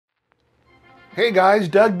Hey guys,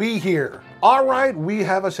 Doug B here. Alright, we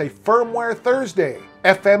have us a Firmware Thursday.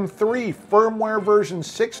 FM3 firmware version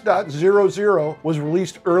 6.00 was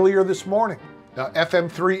released earlier this morning. Now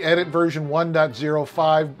FM3 edit version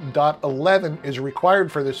 1.05.11 is required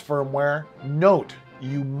for this firmware. Note,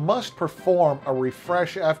 you must perform a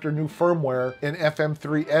refresh after new firmware in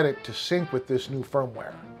FM3 edit to sync with this new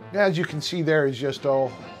firmware. As you can see, there is just a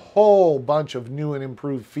whole bunch of new and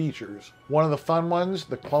improved features. One of the fun ones,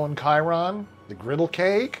 the Clone Chiron, the Griddle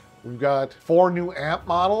Cake. We've got 4 new amp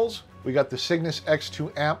models. We got the Cygnus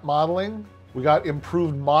X2 amp modeling. We got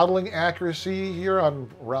improved modeling accuracy here on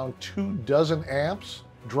around 24 amps.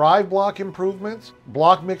 Drive block improvements,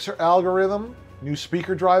 block mixer algorithm, new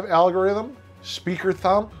speaker drive algorithm, speaker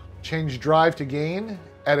thump, changed drive to gain,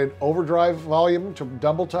 added overdrive volume to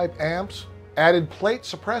double type amps, added plate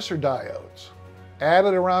suppressor diodes,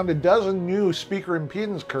 added around a dozen new speaker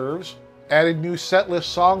impedance curves, added new setlist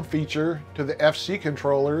song feature to the FC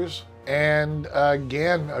controllers, and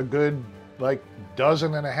again, a good like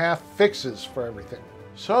 12.5 fixes for everything.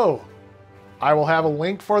 So, I will have a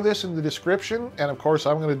link for this in the description, and of course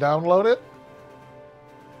I'm going to download it.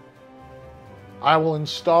 I will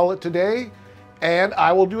install it today, and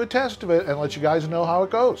I will do a test of it and let you guys know how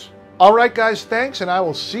it goes. Alright guys, thanks, and I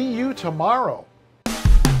will see you tomorrow.